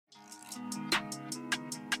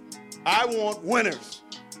I want winners.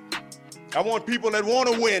 I want people that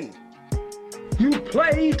want to win. You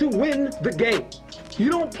play to win the game. You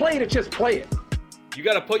don't play to just play it. You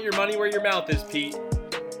got to put your money where your mouth is, Pete.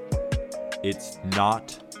 It's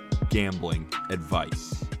not gambling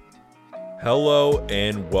advice. Hello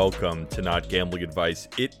and welcome to Not Gambling Advice.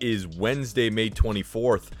 It is Wednesday, May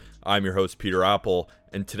 24th. I'm your host, Peter Apple,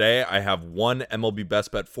 and today I have one MLB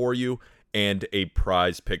best bet for you and a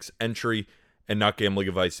PrizePicks entry. And Not Gambling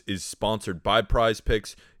Advice is sponsored by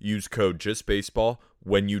PrizePicks. Use code JustBaseball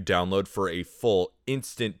when you download for a full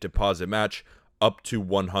instant deposit match up to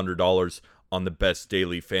 $100 on the best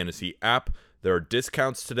daily fantasy app. There are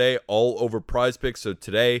discounts today all over PrizePicks, so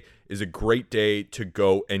today is a great day to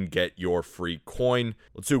go and get your free coin.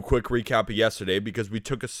 Let's do a quick recap of yesterday because we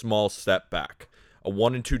took a small step back. A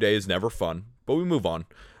 1-2 day is never fun, but we move on.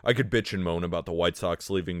 I could bitch and moan about the White Sox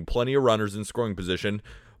leaving plenty of runners in scoring position,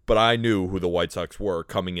 but I knew who the White Sox were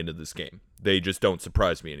coming into this game. They just don't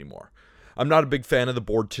surprise me anymore. I'm not a big fan of the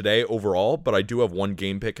board today overall, but I do have one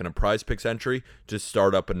game pick and a PrizePicks entry to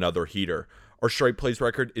start up another heater. Our straight plays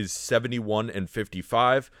record is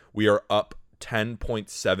 71-55. We are up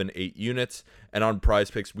 10.78 units, and on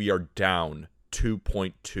PrizePicks we are down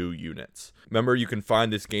 2.2 units. Remember, you can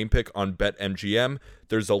find this game pick on BetMGM.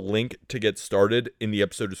 There's a link to get started in the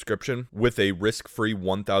episode description with a risk-free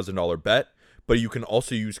 $1,000 bet. But you can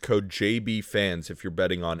also use code JBFans if you're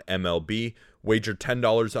betting on MLB. Wager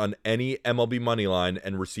 $10 on any MLB money line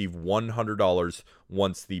and receive $100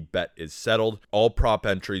 once the bet is settled. All prop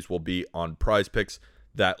entries will be on PrizePicks.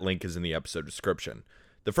 That link is in the episode description.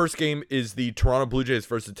 The first game is the Toronto Blue Jays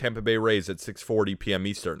versus Tampa Bay Rays at 6:40 p.m.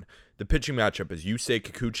 Eastern. The pitching matchup is Yusei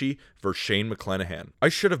Kikuchi versus Shane McClanahan. I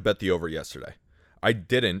should have bet the over yesterday. I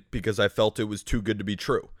didn't because I felt it was too good to be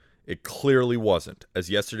true. It clearly wasn't,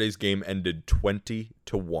 as yesterday's game ended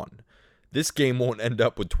 20-1. This game won't end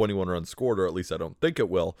up with 21 runs scored, or at least I don't think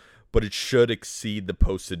it will, but it should exceed the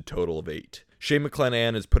posted total of 8. Shane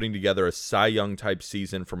McClanahan is putting together a Cy Young type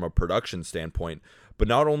season from a production standpoint, but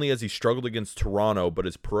not only has he struggled against Toronto, but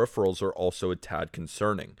his peripherals are also a tad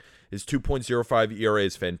concerning. His 2.05 ERA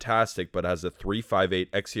is fantastic, but has a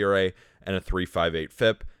 3.58 xERA and a 3.58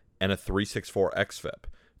 FIP and a 3.64 xFIP.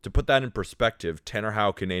 To put that in perspective, Tanner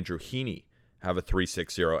Houck and Andrew Heaney have a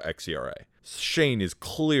 3.60 xERA. Shane is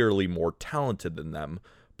clearly more talented than them,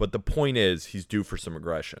 but the point is he's due for some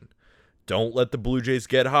aggression. Don't let the Blue Jays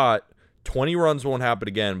get hot. 20 runs won't happen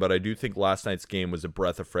again, but I do think last night's game was a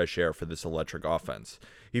breath of fresh air for this electric offense.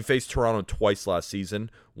 He faced Toronto twice last season.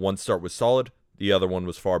 One start was solid, the other one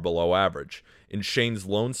was far below average. In Shane's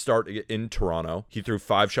lone start in Toronto, he threw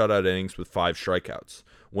 5 shutout innings with 5 strikeouts.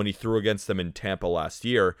 When he threw against them in Tampa last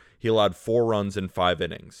year, he allowed 4 runs in 5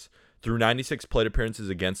 innings. Through 96 plate appearances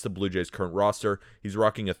against the Blue Jays' current roster, he's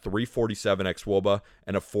rocking a 3.47 xWOBA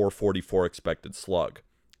and a 4.44 expected slug.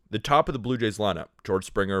 The top of the Blue Jays lineup, George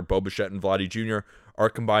Springer, Bo Bichette, and Vladdy Jr., are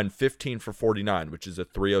combined 15 for 49, which is a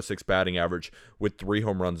 3.06 batting average with 3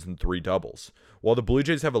 home runs and 3 doubles. While the Blue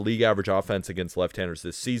Jays have a league average offense against left-handers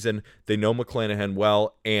this season, they know McClanahan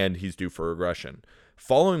well, and he's due for regression.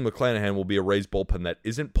 Following McClanahan will be a Rays bullpen that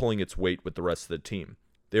isn't pulling its weight with the rest of the team.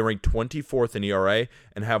 They rank 24th in ERA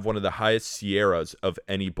and have one of the highest Sierras of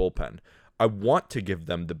any bullpen. I want to give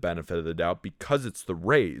them the benefit of the doubt because it's the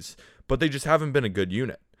Rays, but they just haven't been a good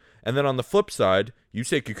unit. And then on the flip side,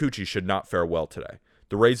 Yusei Kikuchi should not fare well today.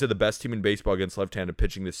 The Rays are the best team in baseball against left-handed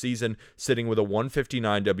pitching this season, sitting with a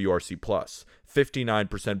 159 WRC+,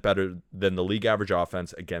 59% better than the league average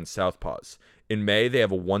offense against southpaws. In May, they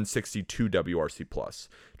have a 162 WRC+,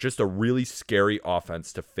 just a really scary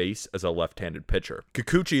offense to face as a left-handed pitcher.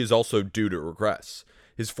 Kikuchi is also due to regress.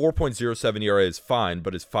 His 4.07 ERA is fine,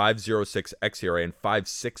 but his 5.06 xERA and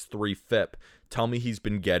 5.63 FIP tell me he's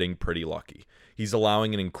been getting pretty lucky. He's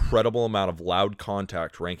allowing an incredible amount of loud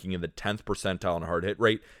contact, ranking in the 10th percentile in hard hit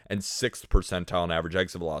rate and 6th percentile in average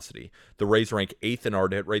exit velocity. The Rays rank 8th in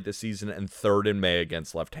hard hit rate this season and 3rd in May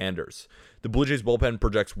against left-handers. The Blue Jays bullpen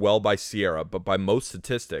projects well by Sierra, but by most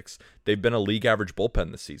statistics, they've been a league average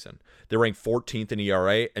bullpen this season. They rank 14th in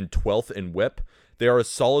ERA and 12th in WHIP. They are a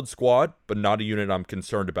solid squad, but not a unit I'm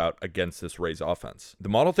concerned about against this Rays offense. The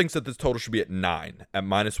model thinks that this total should be at 9 at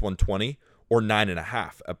 -120, or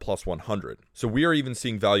 9.5 at +100. So we are even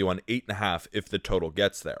seeing value on 8.5 if the total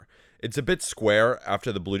gets there. It's a bit square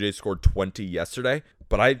after the Blue Jays scored 20 yesterday,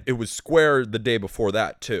 but it was square the day before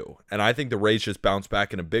that too. And I think the Rays just bounce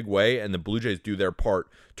back in a big way, and the Blue Jays do their part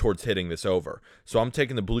towards hitting this over. So I'm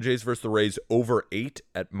taking the Blue Jays versus the Rays over 8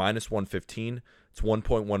 at -115. It's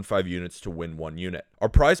 1.15 units to win 1 unit. Our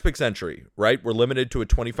PrizePicks entry, right? We're limited to a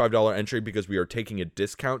 $25 entry because we are taking a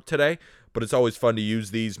discount today. but it's always fun to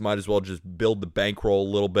use these. Might as well just build the bankroll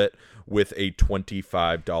a little bit with a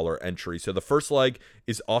 $25 entry. So the first leg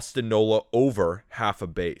is Austin Nola over half a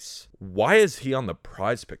base. Why is he on the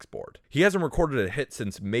PrizePicks board? He hasn't recorded a hit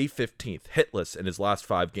since May 15th, hitless in his last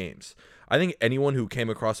 5 games. I think anyone who came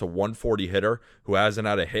across a 140 hitter who hasn't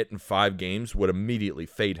had a hit in 5 games would immediately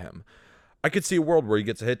fade him. I could see a world where he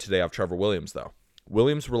gets a hit today off Trevor Williams, though.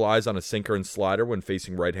 Williams relies on a sinker and slider when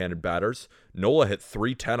facing right-handed batters. Nola hit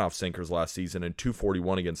 .310 off sinkers last season and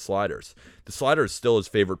 .241 against sliders. The slider is still his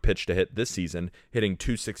favorite pitch to hit this season, hitting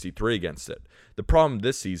 .263 against it. The problem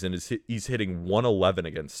this season is he's hitting .111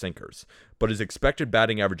 against sinkers, but his expected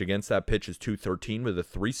batting average against that pitch is .213 with a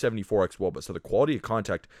 .374 xwOBA, so the quality of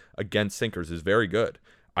contact against sinkers is very good.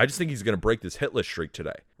 I just think he's going to break this hitless streak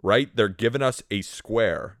today, right? They're giving us a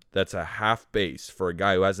square that's a half base for a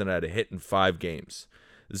guy who hasn't had a hit in 5 games.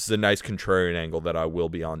 This is a nice contrarian angle that I will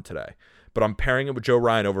be on today. But I'm pairing it with Joe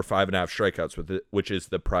Ryan over 5.5 strikeouts, with it, which is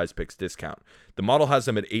the PrizePicks discount. The model has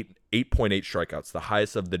him at 8.8 strikeouts, the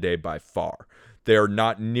highest of the day by far. They are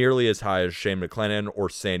not nearly as high as Shane McClanahan or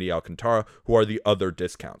Sandy Alcantara, who are the other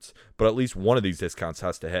discounts. But at least one of these discounts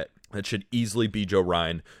has to hit. That should easily be Joe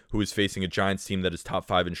Ryan, who is facing a Giants team that is top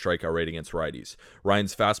 5 in strikeout rate against righties.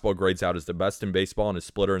 Ryan's fastball grades out as the best in baseball, and his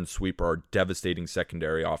splitter and sweeper are devastating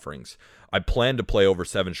secondary offerings. I plan to play over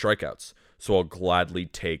 7 strikeouts, so I'll gladly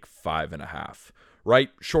take 5.5. Right?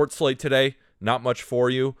 Short slate today, not much for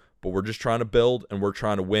you, but we're just trying to build and we're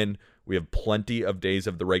trying to win. We have plenty of days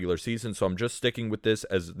of the regular season, so I'm just sticking with this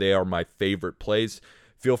as they are my favorite plays.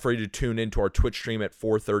 Feel free to tune into our Twitch stream at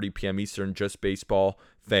 4:30 p.m. Eastern, Just Baseball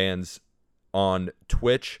Fans on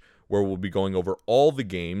Twitch, where we'll be going over all the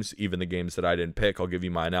games, even the games that I didn't pick. I'll give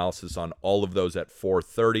you my analysis on all of those at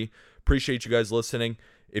 4:30. Appreciate you guys listening.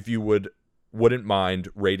 If you wouldn't mind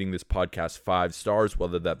rating this podcast 5 stars,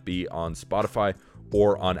 whether that be on Spotify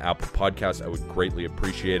or on Apple Podcasts, I would greatly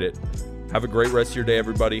appreciate it. Have a great rest of your day,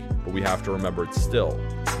 everybody, but we have to remember it's still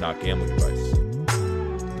not gambling advice.